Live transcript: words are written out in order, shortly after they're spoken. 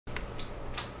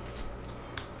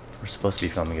We're supposed to be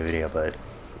filming a video, but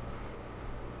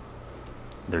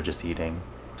they're just eating.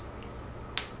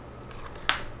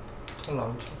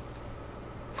 Hello.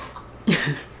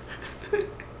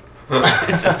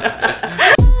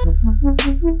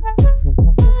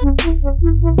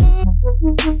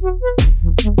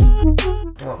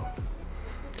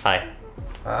 Hi.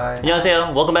 Hi.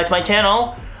 안녕하세요. Welcome back to my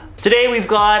channel. Today we've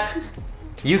got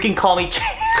You Can Call Me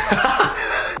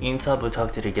인사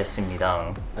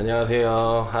부탁드리겠습니다.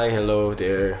 안녕하세요. Hi, hello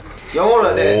there. 영어로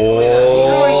해야 돼.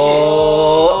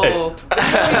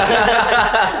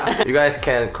 You guys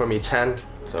can call me Chan.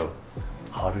 So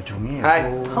하루 종일 Hi.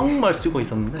 한국말 쓰고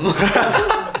있었는데.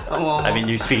 I mean,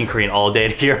 you speaking Korean all day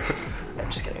here. I'm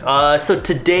just kidding. So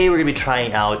today we're gonna be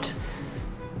trying out.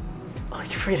 Oh, I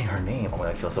keep forgetting her name. Oh,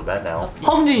 I feel so bad now.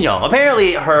 Jin-young.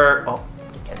 Apparently, her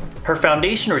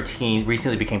foundation routine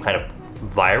recently became kind of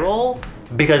viral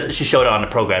because she showed it on a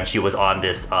program. She was on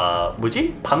this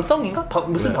뭐지? 방송인가?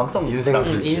 무슨 방송? 인생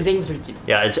술집. 인생 술집.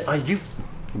 Yeah, you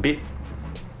bit.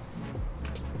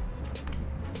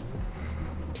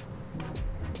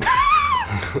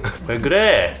 왜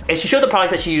그래? And she showed the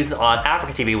products that she uses on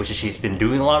Africa TV, which she's been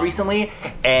doing a lot recently.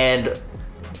 And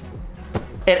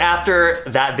after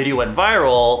that video went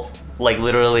viral, like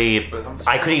literally,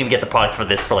 I couldn't even get the products for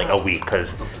this for like a week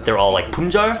because they're all like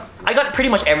punjar. I got pretty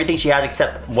much everything she has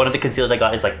except one of the concealers I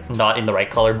got is like not in the right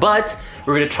color, but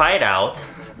we're gonna try it out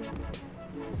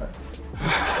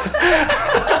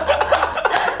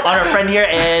on our friend here,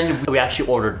 and we actually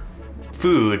ordered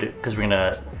food because we're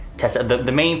gonna test it.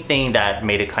 The main thing that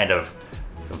made it kind of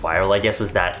viral, I guess,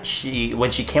 was that when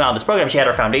she came out of this program, she had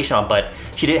her foundation on, but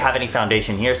she didn't have any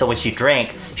foundation here. So when she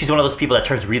drank, she's one of those people that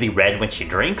turns really red when she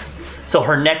drinks. So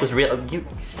her neck was real.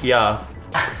 Yeah.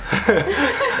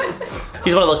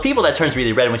 She's one of those people that turns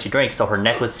really red when she drinks. So her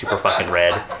neck was super fucking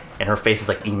red, and her face is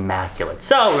like immaculate.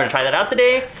 So we're gonna try that out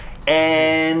today,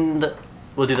 and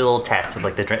we'll do the little test of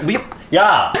like the drink.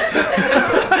 Yeah.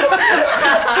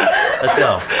 Let's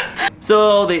go.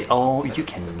 So oh, you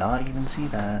cannot even see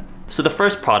that. So the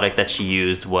first product that she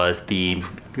used was the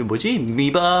뭐지?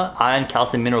 MIBA Iron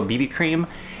Calcium Mineral BB Cream,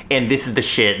 and this is the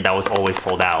shit that was always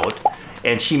sold out.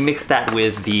 And she mixed that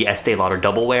with the ESTÉE Lauder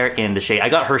Double Wear in the shade. I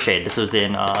got her shade. This was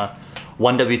in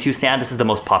 1W2 Sand. This is the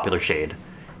most popular shade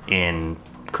in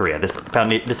Korea. This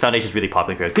foundation is really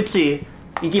popular in Korea. 그치?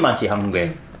 인기 많지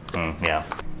한국에. Yeah.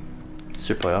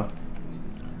 슬퍼요?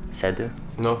 Sad?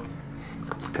 No.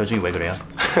 표정이 왜 그래요?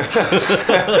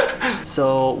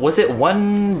 So was it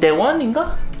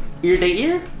 1대1인가?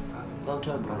 1대1? 난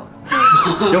잘 몰라.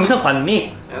 영상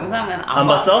봤니? 영상은 안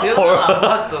봤어? 영상 안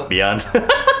봤어. 미안.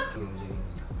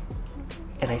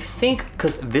 And I think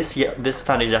because this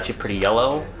foundation is actually pretty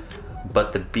yellow,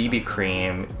 but the BB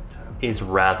cream is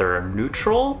rather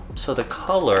neutral. So the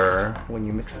color, when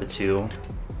you mix the two,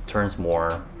 turns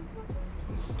more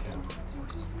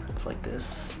like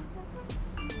this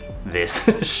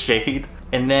shade.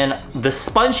 And then the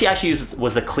sponge she actually used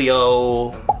was the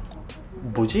Clio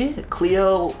뭐지?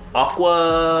 Clio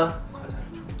Aqua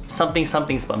something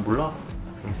sponge. 몰라?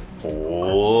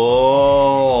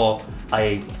 Oh,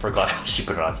 I forgot how she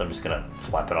put it on, so I'm just gonna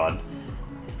slap it on.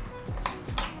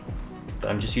 But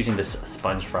I'm just using this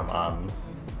sponge from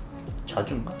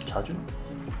자준?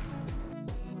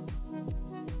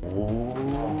 오.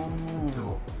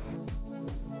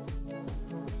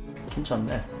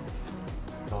 괜찮네.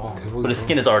 But his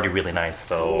skin is already really nice,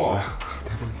 so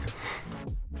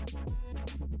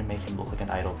make him look like an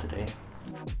idol today.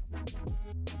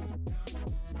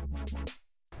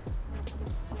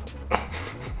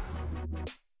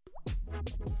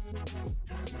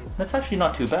 That's actually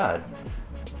not too bad,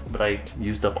 but I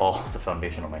used up all the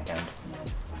foundation on my hand.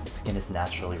 His skin is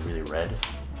naturally really red.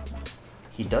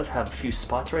 He does have a few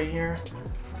spots right here,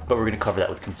 but we're gonna cover that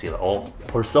with concealer. Oh,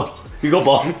 poor soul. You go,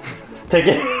 Bob. Take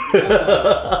it.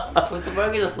 벌써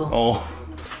빨개졌어. Oh.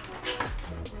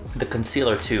 The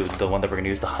concealer too, the one that we're gonna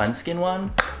use, the Hanskin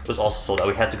one, was also sold out.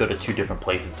 We had to go to 2 different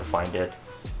places to find it.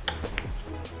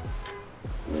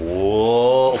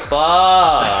 Whoa,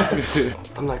 오빠.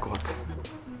 땀날 것 같아.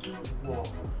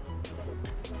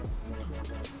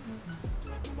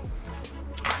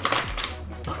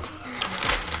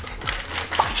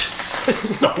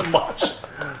 So much.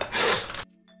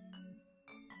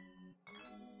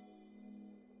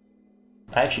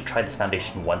 I actually tried this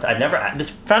foundation once. This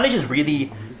foundation is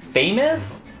really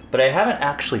famous, but I haven't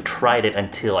actually tried it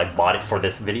until I bought it for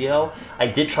this video. I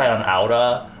did try it on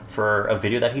Aura for a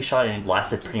video that he shot, and it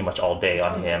lasted pretty much all day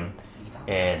on him.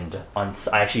 And I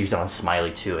actually used it on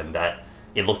Smiley too, and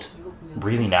it looked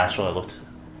really natural. It looked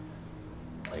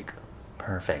like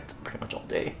perfect pretty much all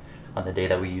day. on the day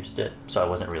that we used it. So I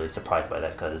wasn't really surprised by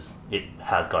that because it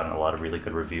has gotten a lot of really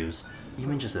good reviews.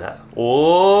 Even just that.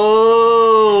 Oh!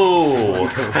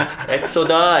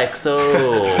 Exoda, EXO.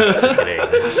 Just kidding.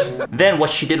 Then what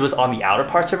she did was on the outer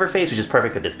parts of her face, which is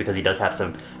perfect with this because he does have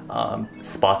some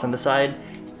spots on the side.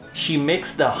 She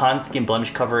mixed the Hanskin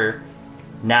Blemish Cover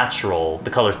natural, the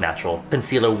color's natural,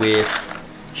 concealer with,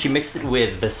 she mixed it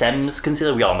with the Saem's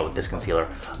concealer. We all know this concealer.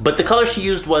 But the color she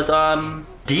used was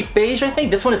deep beige, I think.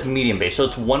 This one is medium beige, so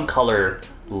it's one color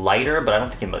lighter, but I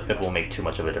don't think it will make too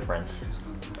much of a difference.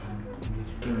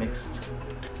 She mixed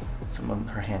some on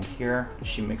her hand here.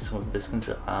 She mixed some of this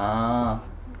concealer. Ah.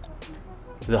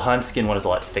 The Hanskin one is a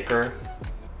lot thicker.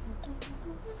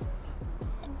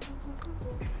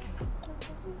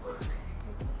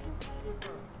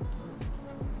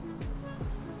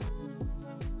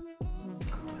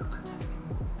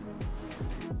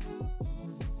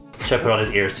 Should I put on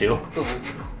his ears too?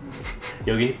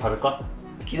 여기 바를까?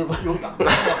 기도봐. 여기 빨간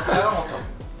거.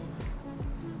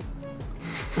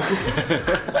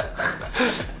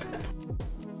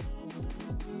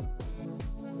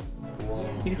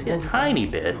 You can see a tiny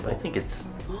bit, but I think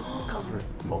it's covered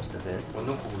most of it.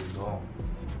 완전 커 보인다.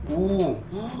 오.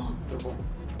 대박.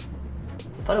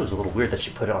 I thought it was a little weird that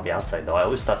she put it on the outside though. I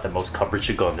always thought that most coverage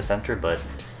should go in the center, but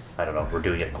I don't know, we're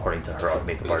doing it according to her, our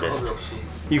makeup artist. 역시.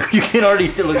 You can already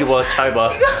see, look at what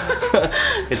Chaiba.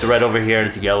 It's red over here and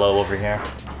it's yellow over here.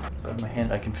 But in my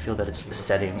hand, I can feel that it's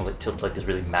setting to like this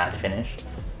really matte finish.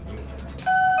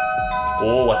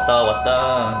 Oh, 왔다,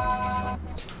 왔다.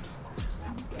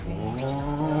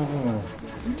 오,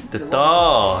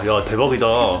 됐다. 야,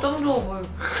 대박이다. 짱 좋아 보여.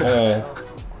 어,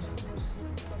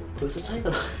 벌써 차이가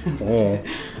나. 어.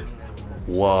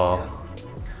 와.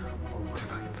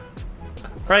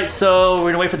 Alright, so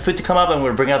we're gonna wait for the food to come up and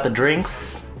we'll bring out the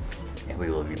drinks and we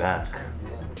will be back.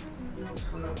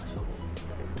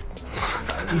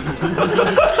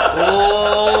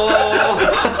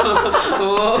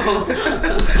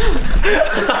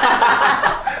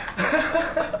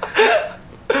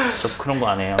 저 그런 거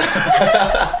안 해요.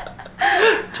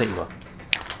 저 이거.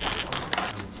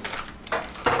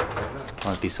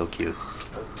 Oh, it'd be so cute.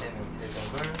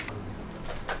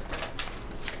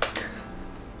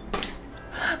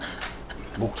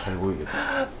 목 잘 보이겠다.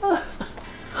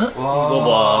 이거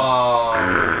봐.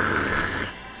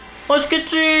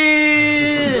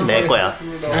 맛있겠지? 내 거야.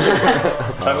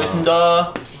 잘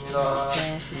먹겠습니다.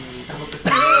 잘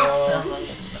먹겠습니다.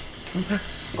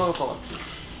 뜨거울 것 같아.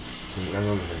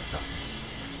 양념이 됐다.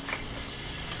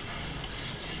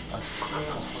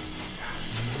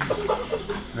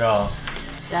 야.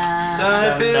 짠. 자,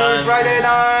 해피 프라이데이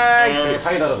나잇.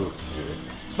 사이다라도.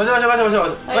 마셔.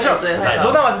 알겠어요, 사이다.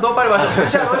 너나 마셔. 너 빨리 마셔.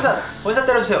 원샷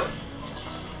때려주세요.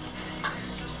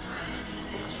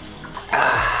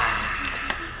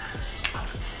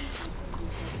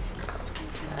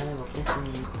 잘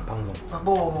먹겠습니다. 방금.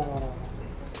 뭐.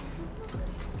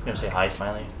 You gonna say hi,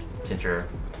 Smiley? Since you're...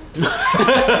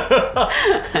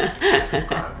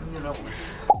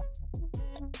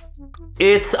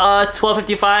 It's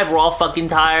 12:55. We're all fucking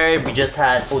tired. We just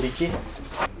had 어디지?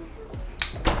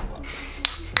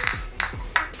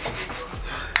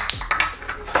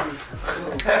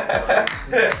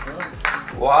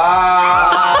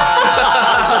 와.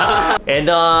 And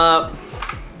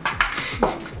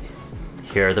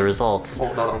here are the results.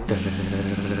 나랑.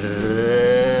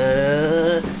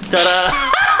 Ta-da!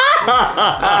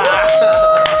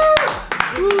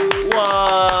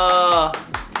 와,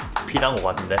 비난 것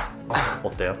같은데.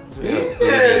 어때요?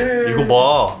 이거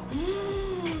봐.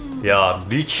 야,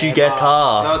 미치겠다.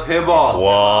 야, 대박.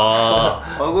 와.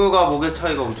 얼굴과 목의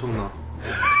차이가 엄청나.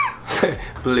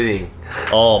 Bleeding.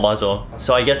 Oh, 맞아.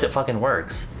 So I guess it fucking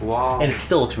works. 와. And it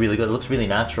still looks really good. It looks really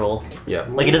natural. Yeah.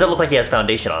 Like it doesn't look like he has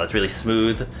foundation on. It's really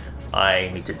smooth. I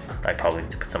probably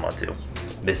need to put some on too.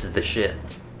 This is the shit.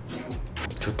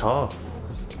 좋다.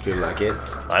 Do you like it?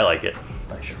 I like it.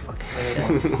 I sure fucking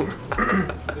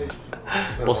like it.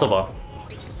 또 써봐.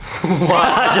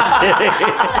 Just kidding.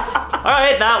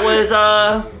 Alright, that was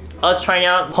us trying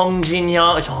out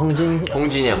Jin-young.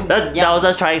 홍진영. That was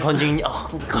us trying Jin-young. Oh,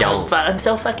 Young. God, I'm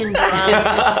so fucking drunk.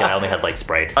 Just kidding, I only had like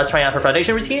Sprite. I was trying out her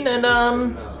foundation routine and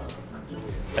I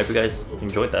hope you guys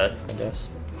enjoyed that, I guess.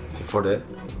 For that.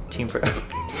 Team for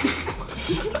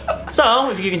So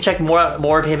if you can check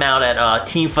more of him out at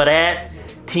Team for That.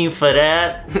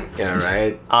 Yeah,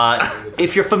 right.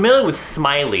 If you're familiar with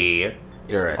Smiley,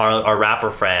 You're right. our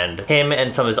rapper friend, him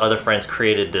and some of his other friends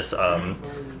created this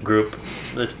group,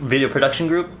 this video production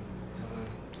group.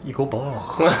 이거 봐.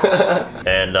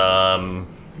 And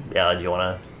yeah, do you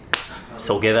wanna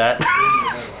소개 that?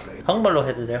 한국말로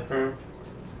해도 돼요?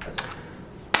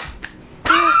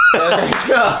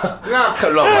 그냥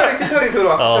잘 나와. 피처링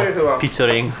들어와. 피처링 들어와.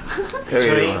 피처링.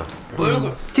 피처링.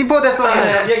 팀포 됐어.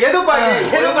 얘도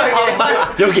빨리. 얘도 빨리.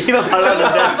 여기만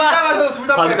발랐는데. 따가서 둘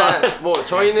다 빨리. 일단 뭐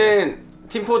저희는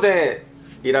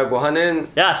팀포대이라고 하는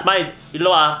야 스마일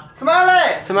일로 와.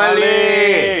 스마일리.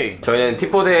 스마일리. 저희는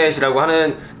팀포대이라고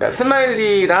하는 그러니까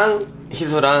스마일리랑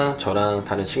희수랑 저랑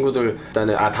다른 친구들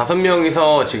일단은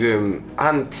 5명이서 지금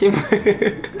한 팀을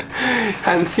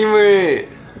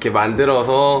이렇게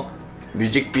만들어서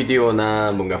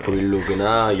뮤직비디오나 뭔가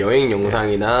브이로그나 여행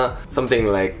영상이나 something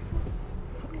like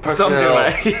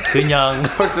personal 그냥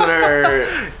personal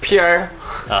PR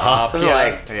PR.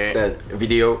 like Okay. that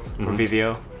video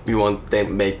Video. we want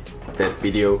them make that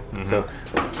video. So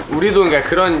우리도 그러니까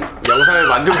그런 영상을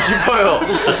만들고 싶어요.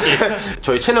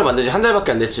 저희 채널 만든 지 한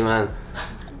달밖에 안 됐지만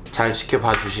잘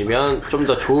지켜봐 주시면 좀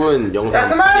더 좋은 영상 야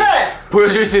스마일리.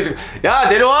 보여줄 수 있을. 야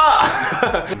내려와.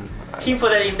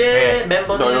 팀포대인데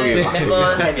너 여기 멤버는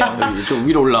멤버 3명. 좀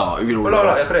위로 올라와. 위로 올라와.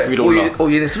 올라와, 그래. 위로 올라.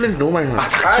 얘네 술 냄새 너무 많이 나.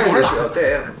 같이 몰라.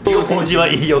 어때? 이거 보지 마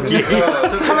여기.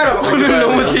 저 카메라 봐. 오늘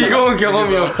너무 즐거운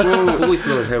경험이었고 보고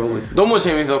있어, 잘 보고 있어. 너무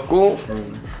재밌었고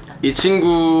이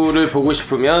친구를 보고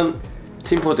싶으면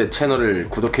팀포대 채널을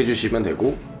구독해 주시면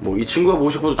되고 뭐 이 친구가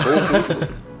보고 싶어도 저 보고 싶어도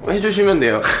해주시면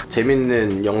돼요.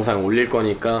 재밌는 영상 올릴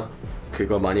거니까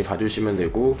그거 많이 봐주시면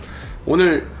되고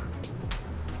오늘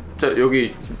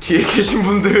여기 뒤에 계신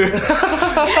분들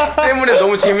때문에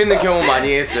너무 재밌는 경험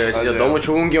많이 했어요. 진짜 맞아요. 너무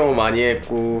좋은 경험 많이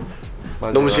했고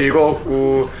너무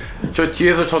즐거웠고 저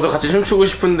뒤에서 저도 같이 춤추고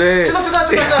싶은데 추자.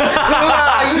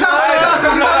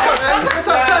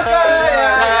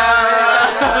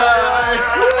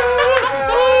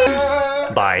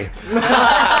 Bye.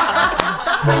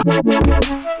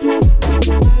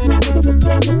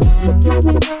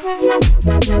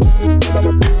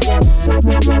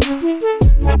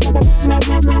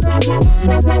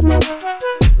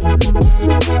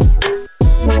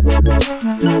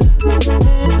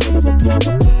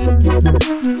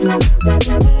 Thank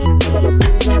you.